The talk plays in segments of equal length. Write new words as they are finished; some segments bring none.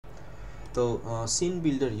তো scene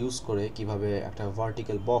builder use করে কিভাবে একটা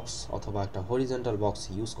ভার্টিক্যাল বক্স অথবা একটা হরিজন্টাল বক্স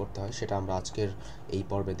ইউজ করতে হয় সেটা আমরা আজকের এই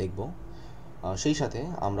পর্বে দেখব। সেই সাথে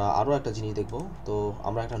আমরা আরও একটা জিনিস দেখব। তো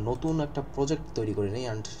আমরা একটা নতুন একটা প্রজেক্ট তৈরি করে নিই,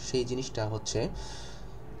 অ্যান্ড সেই জিনিসটা হচ্ছে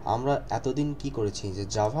আমরা এতদিন কি করেছি যে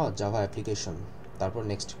জাভা অ্যাপ্লিকেশন, তারপর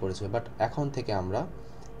নেক্সট করেছি, বাট এখন থেকে আমরা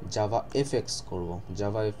জাভা এফএক্স করব।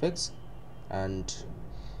 জাভা এফএক্স অ্যান্ড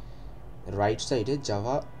রাইট সাইডে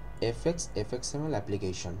জাভা fxml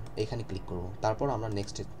অ্যাপ্লিকেশন এখানে ক্লিক করব, তারপর আমরা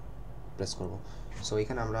নেক্সটে প্রেস করব। সো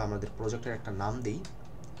এখানে আমরা আমাদের প্রজেক্টের একটা নাম দিই,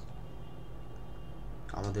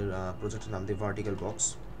 আমাদের প্রজেক্টের নাম দিই ভার্টিক্যাল বক্স,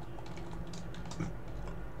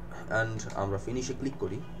 অ্যান্ড আমরা ফিনিশে ক্লিক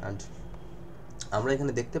করি। অ্যান্ড আমরা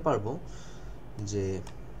এখানে দেখতে পারবো যে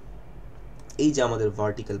এই যে আমাদের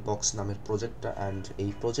ভার্টিক্যাল বক্স নামের প্রজেক্টটা, অ্যান্ড এই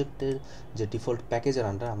প্রজেক্টের যে ডিফল্ট প্যাকেজের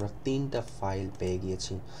আন্ডার আমরা 3টা ফাইল পেয়ে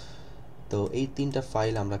গিয়েছি। তো এই 3টা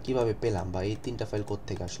ফাইল আমরা কিভাবে পেলাম, বা এই 3টা ফাইল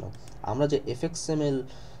কোত্থেকে আসলো? আমরা যে fxml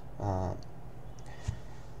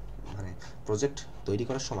মানে প্রজেক্ট তৈরি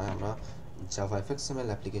করার সময় আমরা জাভা fxml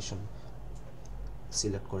অ্যাপ্লিকেশন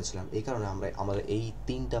সিলেক্ট করেছিলাম, এই কারণে আমরা আমাদের এই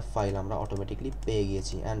 3টা ফাইল আমরা অটোমেটিকলি পেয়ে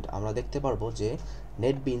গিয়েছি। অ্যান্ড আমরা দেখতে পারবো যে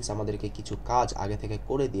নেটবিনস আমাদেরকে কিছু কাজ আগে থেকে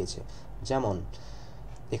করে দিয়েছে। যেমন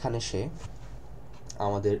এখানে সে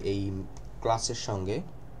আমাদের এই ক্লাসের সঙ্গে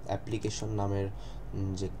অ্যাপ্লিকেশন নামের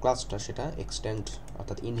যে ক্লাসটা সেটা এক্সটেন্ড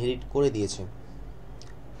অর্থাৎ ইনহেরিট করে দিয়েছে।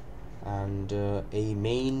 অ্যান্ড এই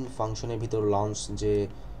মেইন ফাংশনের ভিতর লঞ্চ যে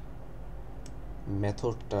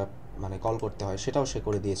মেথডটা মানে কল করতে হয় সেটাও সে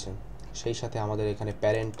করে দিয়েছে। সেই সাথে আমাদের এখানে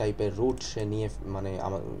প্যারেন্ট টাইপের রুট সে নিয়ে মানে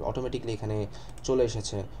অটোমেটিকলি এখানে চলে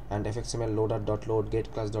এসেছে। And fxml loader dot load gate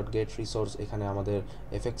class dot gate resource, এখানে আমাদের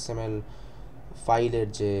fxml ফাইলের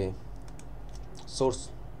যে সোর্স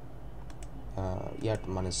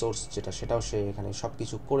মানে সোর্স যেটা সেটাও সে এখানে সব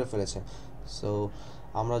কিছু করে ফেলেছে। সো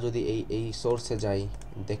আমরা যদি এই সোর্সে যাই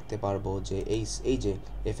দেখতে পারবো যে এই যে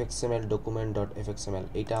fxml ডকুমেন্ট ডট fxml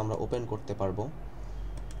এইটা আমরা ওপেন করতে পারবো,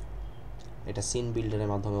 এটা সিন বিল্ডারের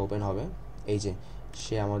মাধ্যমে ওপেন হবে। এই যে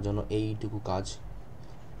সে আমার জন্য এইটুকু কাজ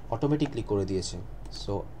অটোমেটিকলি করে দিয়েছে।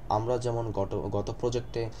 সো আমরা যেমন গত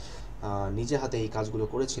প্রজেক্টে নিজে হাতে এই কাজগুলো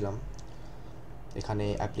করেছিলাম, এখানে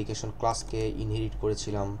অ্যাপ্লিকেশন ক্লাসকে ইনহেরিট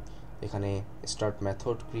করেছিলাম, এখানে স্টার্ট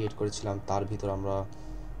মেথড ক্রিয়েট করেছিলাম, তার ভিতর আমরা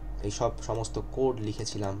এই সমস্ত কোড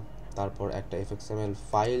লিখেছিলাম, তারপর একটা fxml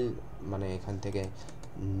ফাইল মানে এখান থেকে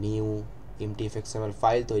নিউ এমটি fxml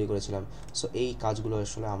ফাইল তৈরি করেছিলাম। সো এই কাজগুলো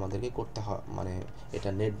আসলে আমাদেরকে করতে হয়, মানে এটা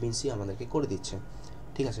নেটবিনসই আমাদেরকে করে দিচ্ছে।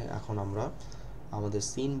 ঠিক আছে, এখন আমরা আমাদের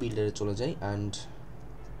সিন বিল্ডারে চলে যাই। অ্যান্ড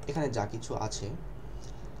এখানে যা কিছু আছে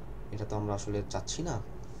এটা তো আমরা আসলে চাচ্ছি না,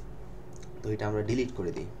 তো এটা আমরা ডিলিট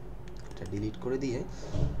করে দিই। এটা ডিলিট করে দিয়ে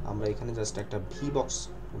আমরা এখানে জাস্ট একটা VBox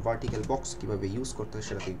ভার্টিক্যাল বক্স কীভাবে ইউজ করতে হয়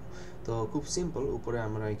সেটা দেখব। তো খুব সিম্পল, উপরে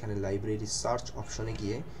আমরা এখানে লাইব্রেরি সার্চ অপশনে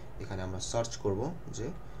গিয়ে এখানে আমরা সার্চ করব যে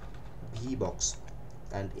VBox,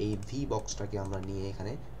 অ্যান্ড এই VBoxটাকে আমরা নিয়ে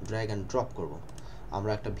এখানে ড্র্যাগ অ্যান্ড ড্রপ করব।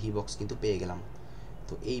 আমরা একটা VBox কিন্তু পেয়ে গেলাম।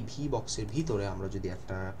 তো এই VBoxের ভিতরে আমরা যদি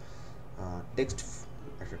একটা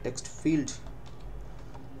টেক্সট ফিল্ড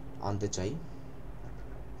আনতে চাই,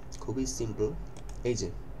 খুবই সিম্পল, এই যে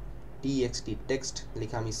txt টেক্সট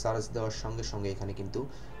লিখে আমি সার্চ দেওয়ার সঙ্গে সঙ্গে এখানে কিন্তু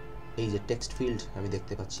এই যে টেক্সট ফিল্ড আমি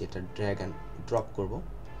দেখতে পাচ্ছি, এটা ড্র্যাগ অ্যান্ড ড্রপ করব।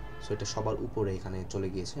 সো এটা সবার উপরে এখানে চলে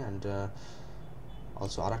গিয়েছে। অ্যান্ড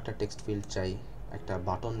অলসো আর একটা টেক্সট ফিল্ড চাই, একটা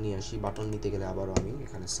বাটন নিয়ে আসি। বাটন নিতে গেলে আবারও আমি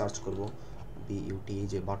এখানে সার্চ করব BUT, এই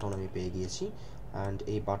যে বাটন আমি পেয়ে গিয়েছি। অ্যান্ড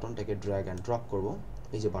এই বাটনটাকে ড্র্যাগ অ্যান্ড ড্রপ করব,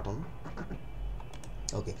 এই যে বাটন।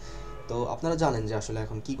 ওকে, তো আপনারা জানেন যে আসলে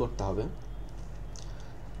এখন কি করতে হবে,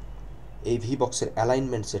 এই VBoxের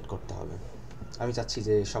অ্যালাইনমেন্ট সেট করতে হবে। আমি চাচ্ছি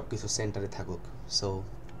যে সব কিছু সেন্টারে থাকুক। সো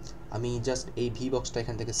আমি জাস্ট এই VBoxটা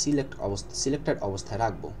এখান থেকে সিলেক্টেড অবস্থায়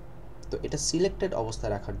রাখবো। তো এটা সিলেক্টেড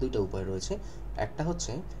অবস্থায় রাখার দুইটা উপায় রয়েছে। একটা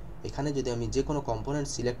হচ্ছে এখানে যদি আমি যে কোনো কম্পোনেন্ট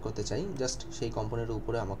সিলেক্ট করতে চাই, জাস্ট সেই কম্পোনেন্টের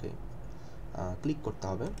উপরে আমাকে ক্লিক করতে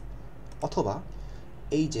হবে, অথবা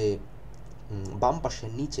এই যে বাম পাশে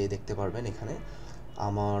নিচে দেখতে পারবেন এখানে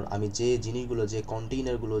আমি যে জিনিসগুলো, যে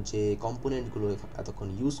কন্টেইনারগুলো, যে কম্পোনেন্টগুলো এতক্ষণ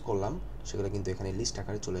ইউজ করলাম সেগুলো কিন্তু এখানে লিস্ট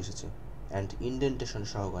আকারে চলে এসেছে, অ্যান্ড ইনডেন্টেশন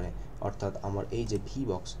সহকারে। অর্থাৎ আমার এই যে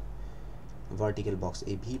VBox ভার্টিক্যাল বক্স,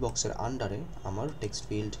 এই VBoxের আন্ডারে আমার টেক্সট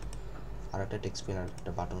ফিল্ড আর একটা টেক্সট ফিল্ড আর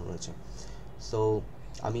একটা বাটন রয়েছে। সো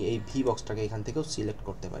আমি এই VBoxটাকে এখান থেকেও সিলেক্ট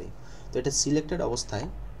করতে পারি। তো এটা সিলেক্টেড অবস্থায়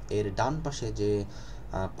এর ডান পাশে যে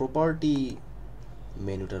প্রপার্টি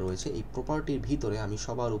মেনুটা রয়েছে, এই প্রপার্টির ভিতরে আমি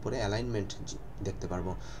সবার উপরে অ্যালাইনমেন্ট দেখতে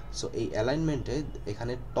পারবো। সো এই অ্যালাইনমেন্টে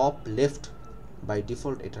এখানে টপ লেফট, বাই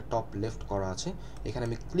ডিফল্ট এটা টপ লেফট করা আছে। এখানে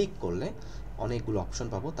আমি ক্লিক করলে অনেকগুলো অপশন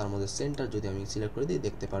পাবো, তার মধ্যে সেন্টার যদি আমি সিলেক্ট করে দিই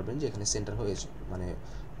দেখতে পারবেন যে এখানে সেন্টার হয়েছে, মানে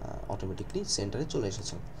অটোমেটিকলি সেন্টারে চলে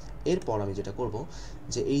এসেছে। এরপর আমি যেটা করব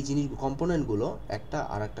যে এই জিনিস কম্পোনেন্টগুলো একটা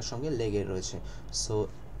আর একটার সঙ্গে লেগে রয়েছে, সো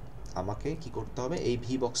আমাকে কি করতে হবে, এই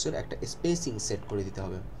VBox-এর একটা স্পেসিং সেট করে দিতে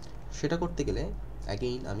হবে। সেটা করতে গেলে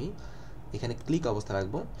অ্যাগেইন আমি এখানে ক্লিক অবস্থা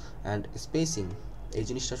রাখবো, অ্যান্ড স্পেসিং এই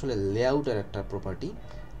জিনিসটা আসলে লেআউটের একটা প্রপার্টি।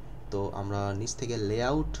 তো আমরা নিচ থেকে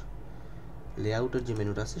লেআউটের যে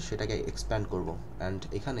মেনুটা আছে সেটাকে এক্সপ্যান্ড করব, অ্যান্ড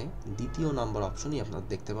এখানে দ্বিতীয় নাম্বার অপশনই আপনারা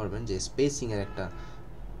দেখতে পারবেন যে স্পেসিংয়ের একটা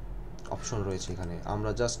অপশন রয়েছে। এখানে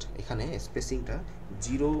আমরা জাস্ট এখানে স্পেসিংটা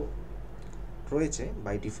 0 রয়েছে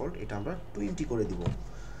বাই ডিফল্ট, এটা আমরা 20 করে দিব।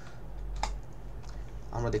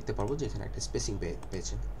 আমরা দেখতে পারবো যে এখানে একটা স্পেসিং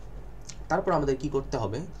পেয়েছে। তারপর আমাদের কি করতে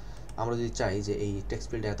হবে, আমরা যদি চাই যে এই টেক্সট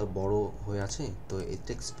ফিল্ডটা এত বড় হয়ে আছে, তো এই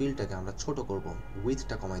টেক্সট ফিল্ডটাকে আমরা ছোট করব,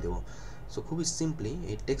 উইথটা কমাই দেবো। সো খুবই সিম্পলি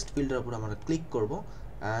এই টেক্সট ফিল্ডের উপর আমরা ক্লিক করব,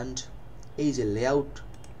 অ্যান্ড এই যে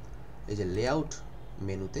লেআউট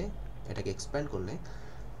মেনুতে এটাকে এক্সপ্যান্ড করলে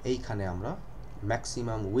এইখানে আমরা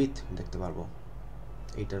ম্যাক্সিমাম উইথ দেখতে পারবো।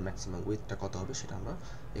 এইটার ম্যাক্সিমাম উইথটা কত হবে সেটা আমরা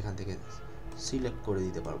এখান থেকে সিলেক্ট করে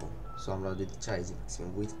দিতে পারবো। সো আমরা যদি চাই যে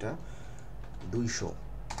ম্যাক্সিমাম উইথটা 200,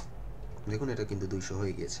 দেখুন এটা কিন্তু 200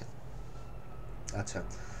 হয়ে গিয়েছে। আচ্ছা,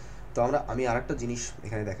 তো আমি আরেকটা জিনিস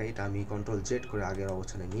এখানে দেখাই, এটা আমি Ctrl Z করে আগের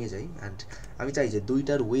অবস্থানে নিয়ে যাই, অ্যান্ড আমি চাই যে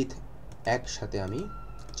দুইটার উইথ একসাথে আমি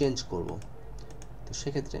চেঞ্জ করব। তো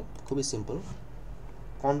সেক্ষেত্রে খুবই সিম্পল,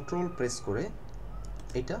 কন্ট্রোল প্রেস করে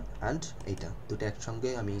এইটা অ্যান্ড এইটা দুটো একসঙ্গে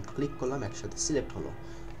আমি ক্লিক করলাম, একসাথে সিলেক্ট হলো।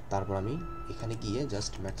 তারপর আমি এখানে গিয়ে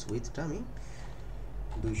জাস্ট ম্যাক্স উইথটা আমি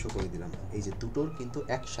 200 করে দিলাম। এই যে দুটোর কিন্তু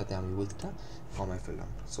একসাথে আমি উইথটা কমায় ফেললাম।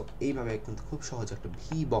 সো এইভাবে কিন্তু খুব সহজ একটা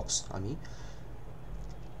VBox আমি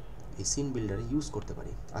এই সিন বিল্ডারে ইউজ করতে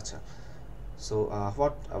পারি। আচ্ছা, so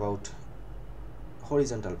what about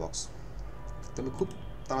horizontal box? তো আমি খুব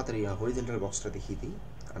তাড়াতাড়ি হরিজন্টাল বক্সটা দেখিয়ে দিই।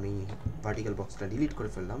 আমি ভার্টিক্যাল বক্সটা ডিলিট করে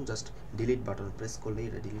ফেললাম, জাস্ট ডিলিট বাটন প্রেস করলেই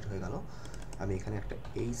এটা ডিলিট হয়ে গেল। আমি এখানে একটা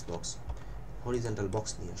হরিজন্টাল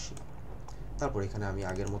বক্স নিয়ে আসি। তারপর এখানে আমি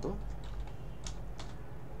আগের মতো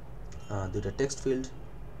দুইটা text field,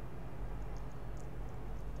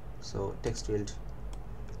 so text field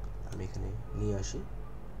আমি এখানে নিয়ে আসি,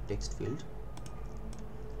 টেক্সট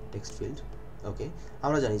ফিল্ড ওকে।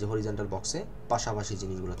 আমরা জানি যে হরিজন্টাল বক্সে পাশাপাশি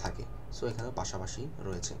জিনিসগুলো থাকে, সো এখানেও পাশাপাশি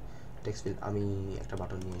রয়েছে টেক্সট ফিল্ড। আমি একটা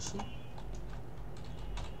বাটন নিয়ে আসি,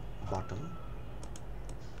 বাটন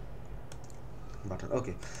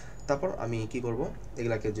ওকে। তারপর আমি কি করব,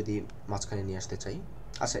 এগুলাকে যদি মাঝখানে নিয়ে আসতে চাই।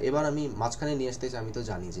 আচ্ছা, এবার আমি মাঝখানে নিয়ে আসতে চাই, আমি তো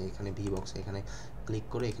জানি যে এখানে VBox এখানে ক্লিক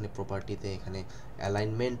করে এখানে প্রপার্টিতে এখানে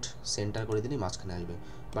অ্যালাইনমেন্ট সেন্টার করে দিলেই মাঝখানে আসবে,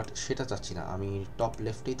 বাট সেটা চাচ্ছি না, আমি টপ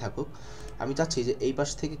লেফটেই থাকুক। আমি চাচ্ছি যে এই পাশ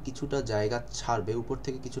থেকে কিছুটা জায়গা ছাড়বে, উপর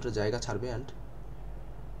থেকে কিছুটা জায়গা ছাড়বে, অ্যান্ড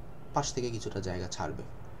পাশ থেকে কিছুটা জায়গা ছাড়বে,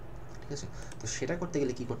 ঠিক আছে? তো সেটা করতে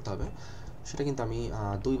গেলে কি করতে হবে, সেটা কিন্তু আমি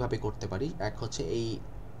দুইভাবে করতে পারি। এক হচ্ছে এই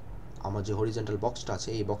আমার যে হরিজন্টাল বক্সটা আছে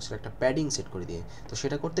এই বক্সের একটা প্যাডিং সেট করে দিয়ে, তো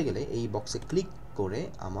সেটা করতে গেলে এই বক্সে ক্লিক করে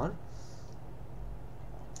আমার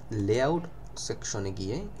লেআউট সেকশনে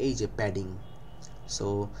গিয়ে এই যে প্যাডিং, সো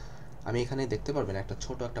আমি এখানে দেখতে পারবেন একটা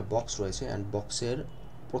ছোট একটা বক্স রয়েছে, অ্যান্ড বক্সের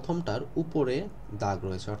প্রথমটার উপরে দাগ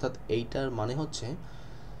রয়েছে, অর্থাৎ এইটার মানে হচ্ছে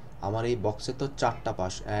আমার এই বক্সে তো 4টা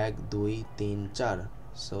পাশ, 1 2 3 4,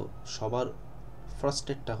 সো সবার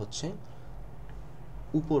ফার্স্টেরটা হচ্ছে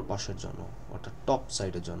উপর পাশের জন্য, অর্থাৎ টপ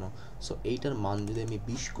সাইডের জন্য। সো এইটার মান যদি আমি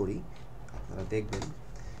 20 করি, আপনারা দেখবেন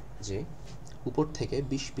যে উপর থেকে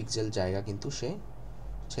 20 পিক্সেল জায়গা কিন্তু সে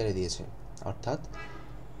ছেড়ে দিয়েছে। অর্থাৎ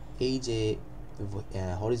এই যে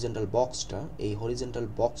হরিজন্টাল বক্সটা, এই হরিজন্টাল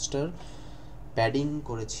বক্সটার প্যাডিং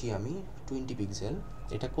করেছি আমি 20 পিক্সেল।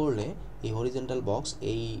 এটা করলে এই হরিজন্টাল বক্স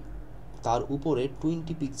এই তার উপরে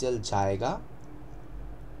 20 পিক্সেল জায়গা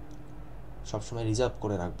সবসময় রিজার্ভ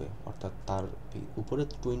করে রাখবে, অর্থাৎ তার উপরে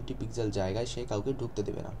 20 পিক্সেল জায়গায় সে কাউকে ঢুকতে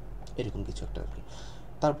দেবে না, এরকম কিছু একটা আর কি।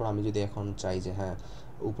 তারপর আমি যদি এখন চাই যে হ্যাঁ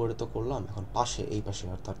উপরে তো করলাম, এখন পাশে এই পাশে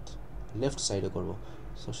অর্থাৎ লেফট সাইডে করব,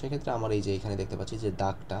 সো সেক্ষেত্রে আমার এই যে এখানে দেখতে পাচ্ছি যে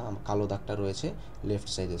দাগটা কালো দাগটা রয়েছে লেফট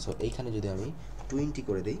সাইডে, সো এইখানে যদি আমি 20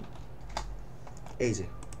 করে দিই, এই যে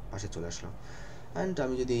পাশে চলে আসলাম। অ্যান্ড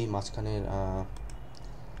আমি যদি এই মাঝখানের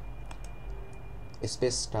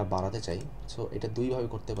স্পেসটা বাড়াতে চাই, সো এটা দুইভাবে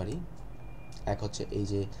করতে পারি। এক হচ্ছে এই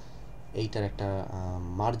যে এইটার একটা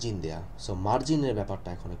মার্জিন দেয়া, সো মার্জিনের ব্যাপারটা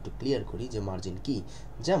এখন একটু ক্লিয়ার করি যে মার্জিন কি।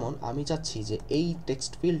 যেমন আমি চাচ্ছি যে এই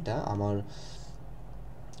টেক্সট ফিল্ডটা আমার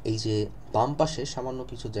এই যে বাম পাশে সামান্য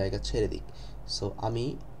কিছু জায়গা ছেড়ে দিক, সো আমি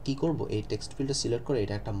কি করব, এই টেক্সট ফিল্ডটা সিলেক্ট করে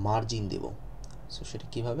এটা একটা মার্জিন দেব। সো সেটা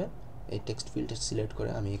কিভাবে, এই টেক্সট ফিল্ডটা সিলেক্ট করে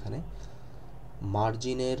আমি এখানে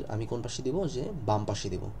মার্জিনের আমি কোন পাশে দিব, যে বাম পাশে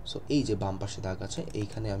দিব। সো এই যে বাম পাশে দাগ আছে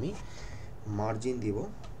এইখানে আমি মার্জিন দিব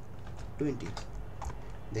 20।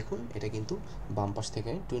 দেখুন এটা কিন্তু বাম পাশ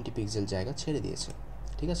থেকে 20 পিক্সেল জায়গা ছেড়ে দিয়েছে,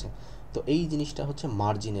 ঠিক আছে। তো এই জিনিসটা হচ্ছে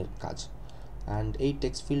মার্জিনের কাজ। অ্যান্ড এই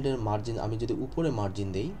টেক্সট ফিল্ডের মার্জিন আমি যদি উপরে মার্জিন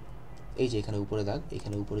দেই, এই যে এখানে উপরে দাগ,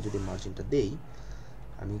 এখানে উপরে যদি মার্জিনটা দেই,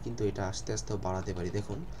 আমি কিন্তু এটা আস্তে আস্তেও বাড়াতে পারি।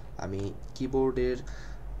 দেখুন আমি কিবোর্ডের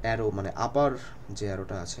অ্যারো মানে আপার যে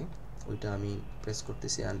অ্যারোটা আছে ওইটা আমি প্রেস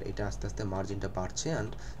করতেছি, অ্যান্ড এটা আস্তে আস্তে মার্জিনটা বাড়ছে,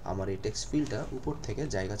 অ্যান্ড আমার এই টেক্সট ফিল্ডটা উপর থেকে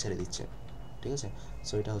জায়গা ছেড়ে দিচ্ছে। ঠিক আছে,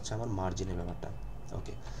 সো এটা হচ্ছে আমার মার্জিনের ব্যাপারটা।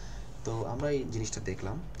 ওকে, তো আমরা এই জিনিসটা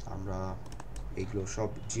দেখলাম। আমরা এইগুলো সব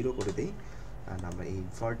জিরো করে দিই, অ্যান্ড আমরা এই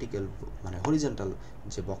ভার্টিক্যাল মানে হরিজন্টাল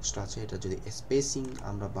যে বক্সটা আছে এটা যদি স্পেসিং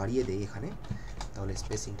আমরা বাড়িয়ে দিই এখানে, তাহলে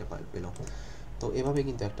স্পেসিংটা পেলাম। তো এভাবে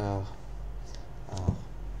কিন্তু একটা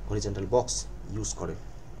হরিজন্টাল বক্স ইউজ করে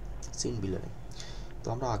সিন বিল্ডারে। তো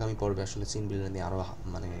আমরা আগামী পর্বে আসলে সিন বিল্ডার নিয়ে আরও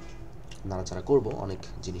মানে নাড়াচাড়া করব, অনেক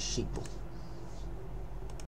জিনিস শিখবো।